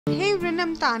Hey everyone,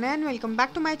 I'm Tana and welcome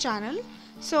back to my channel.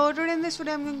 So today in this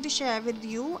video I'm going to share with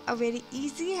you a very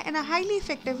easy and a highly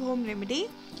effective home remedy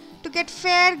to get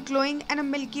fair, glowing and a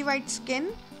milky white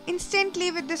skin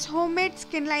instantly with this homemade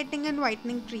skin lightening and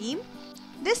whitening cream.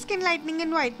 This skin lightening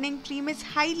and whitening cream is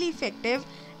highly effective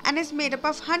and is made up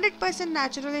of 100%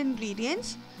 natural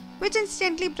ingredients which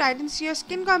instantly brightens your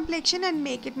skin complexion and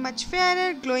make it much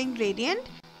fairer, glowing, radiant.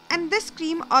 And this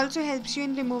cream also helps you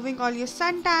in removing all your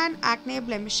suntan, acne,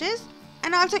 blemishes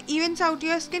and also evens out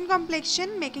your skin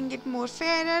complexion, making it more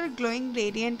fairer, glowing,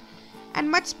 radiant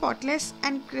and much spotless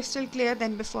and crystal clear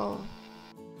than before.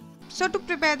 So to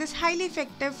prepare this highly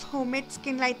effective homemade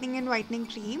skin lightening and whitening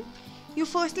cream, you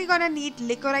firstly gonna need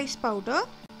licorice powder.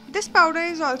 This powder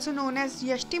is also known as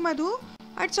yashti madhu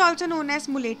or it's also known as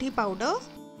mulethi powder.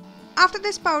 After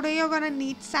this powder you're gonna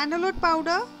need sandalwood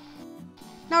powder.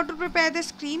 Now to prepare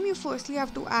this cream, you firstly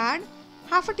have to add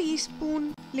half a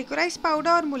teaspoon licorice powder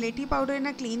or mulethi powder in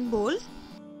a clean bowl.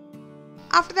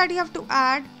 After that you have to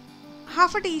add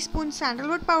half a teaspoon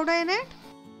sandalwood powder in it.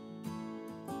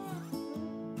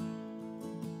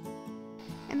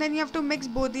 And then you have to mix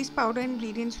both these powder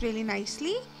ingredients really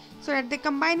nicely so that they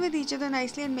combine with each other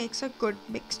nicely and makes a good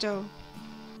mixture.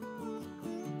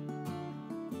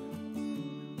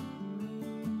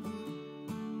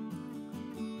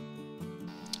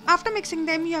 After mixing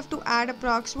them, you have to add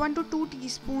approx 1 to 2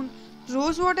 teaspoon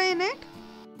rose water in it.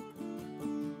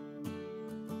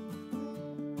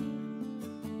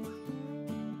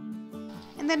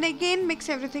 And then again mix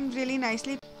everything really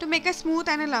nicely to make a smooth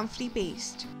and a lump-free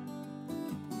paste.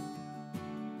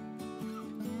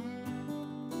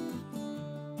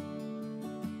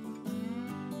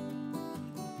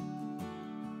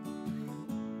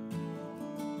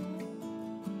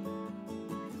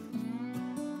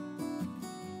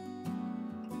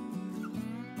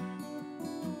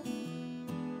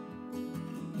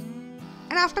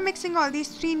 And after mixing all these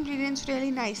three ingredients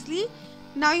really nicely,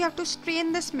 now you have to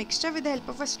strain this mixture with the help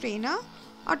of a strainer.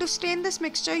 Or to strain this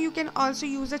mixture, you can also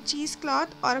use a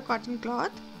cheesecloth or a cotton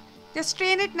cloth. Just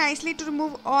strain it nicely to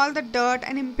remove all the dirt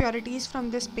and impurities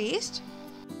from this paste.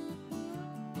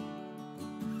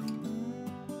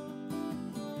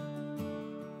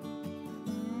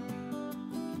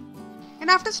 And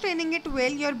after straining it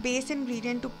well, your base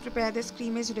ingredient to prepare this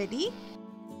cream is ready.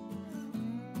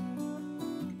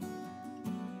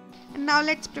 Now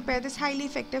let's prepare this highly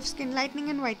effective skin lightening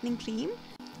and whitening cream.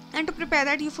 And to prepare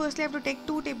that, you firstly have to take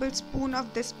 2 tablespoons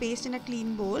of this paste in a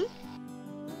clean bowl.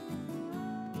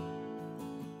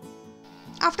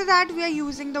 After that, we are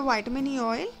using the vitamin E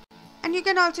oil, and you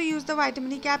can also use the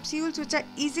vitamin E capsules which are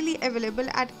easily available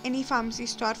at any pharmacy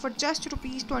store for just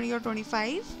rupees 20 or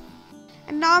 25.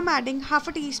 And now I'm adding half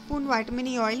a teaspoon vitamin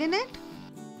E oil in it.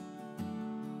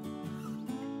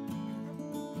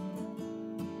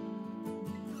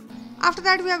 After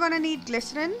that we are gonna need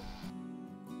glycerin,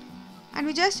 and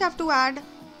we just have to add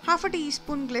half a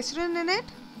teaspoon glycerin in it.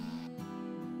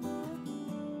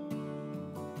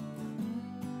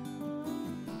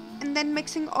 And then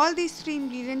mixing all these three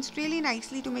ingredients really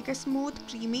nicely to make a smooth,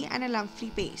 creamy and a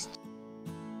lump-free paste.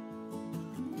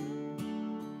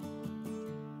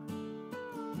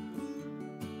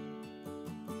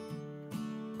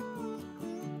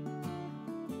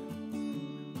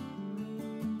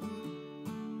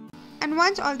 And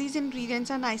once all these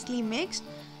ingredients are nicely mixed,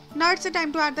 now it's the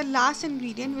time to add the last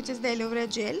ingredient, which is the aloe vera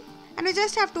gel. And we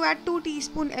just have to add 2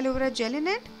 teaspoons aloe vera gel in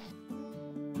it.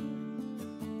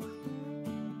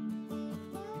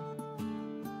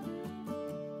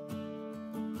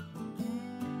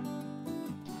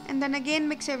 And then again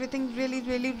mix everything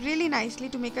really nicely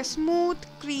to make a smooth,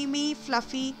 creamy,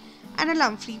 fluffy and a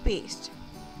lump-free paste.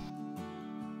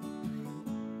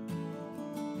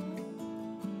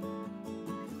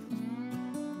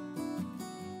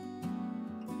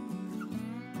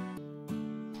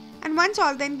 And once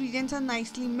all the ingredients are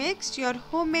nicely mixed, your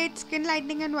homemade skin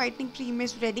lightening and whitening cream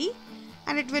is ready,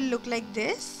 and it will look like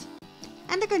this.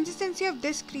 And the consistency of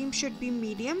this cream should be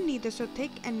medium, neither so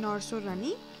thick and nor so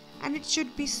runny, and it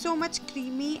should be so much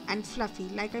creamy and fluffy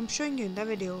like I'm showing you in the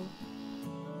video.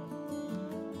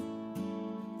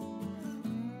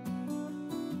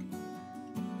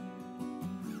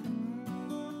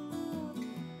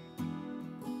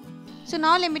 So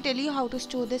now let me tell you how to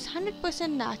store this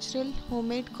 100% natural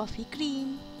homemade coffee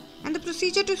cream. And the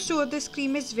procedure to store this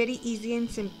cream is very easy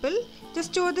and simple.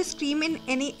 Just store this cream in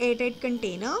any airtight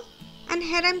container. And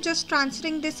here I'm just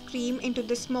transferring this cream into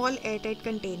this small airtight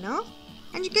container.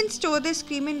 And you can store this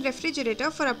cream in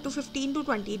refrigerator for up to 15 to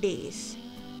 20 days.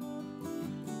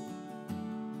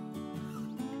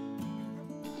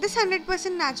 This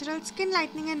 100% natural skin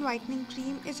lightening and whitening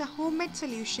cream is a homemade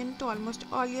solution to almost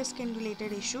all your skin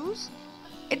related issues.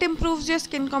 It improves your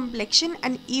skin complexion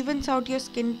and evens out your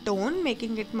skin tone,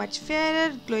 making it much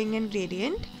fairer, glowing and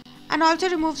radiant, and also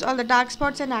removes all the dark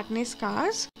spots and acne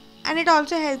scars. And it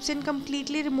also helps in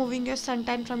completely removing your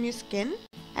suntan from your skin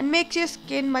and makes your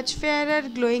skin much fairer,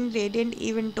 glowing, radiant,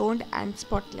 even toned and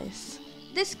spotless.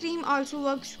 This cream also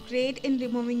works great in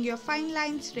removing your fine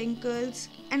lines, wrinkles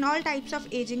and all types of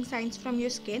aging signs from your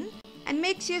skin and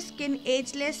makes your skin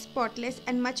ageless, spotless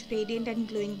and much radiant and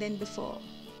glowing than before.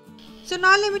 So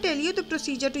now let me tell you the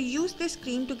procedure to use this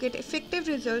cream to get effective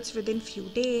results within few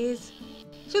days.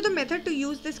 So the method to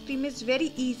use this cream is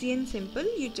very easy and simple.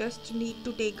 You just need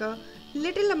to take a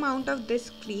little amount of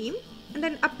this cream and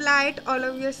then apply it all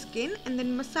over your skin and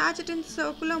then massage it in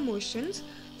circular motions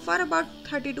for about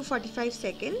 30 to 45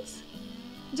 seconds.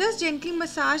 Just gently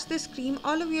massage this cream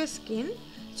all over your skin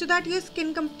so that your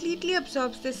skin completely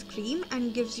absorbs this cream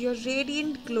and gives you a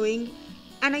radiant, glowing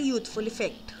and a youthful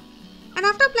effect. And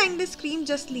after applying this cream,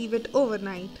 just leave it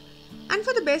overnight. And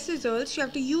for the best results, you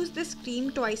have to use this cream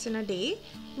twice in a day,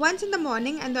 once in the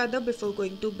morning and the other before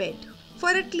going to bed, for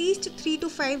at least 3 to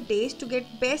 5 days to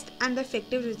get best and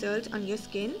effective results on your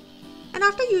skin. And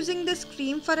after using this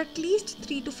cream for at least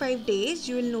 3 to 5 days,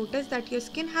 you will notice that your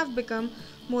skin have become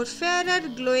more fairer,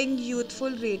 glowing, youthful,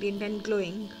 radiant and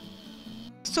glowing.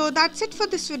 So that's it for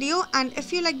this video, and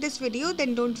if you like this video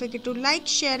then don't forget to like,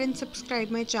 share and subscribe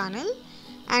my channel.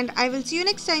 And I will see you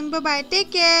next time. Bye bye.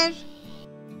 Take care.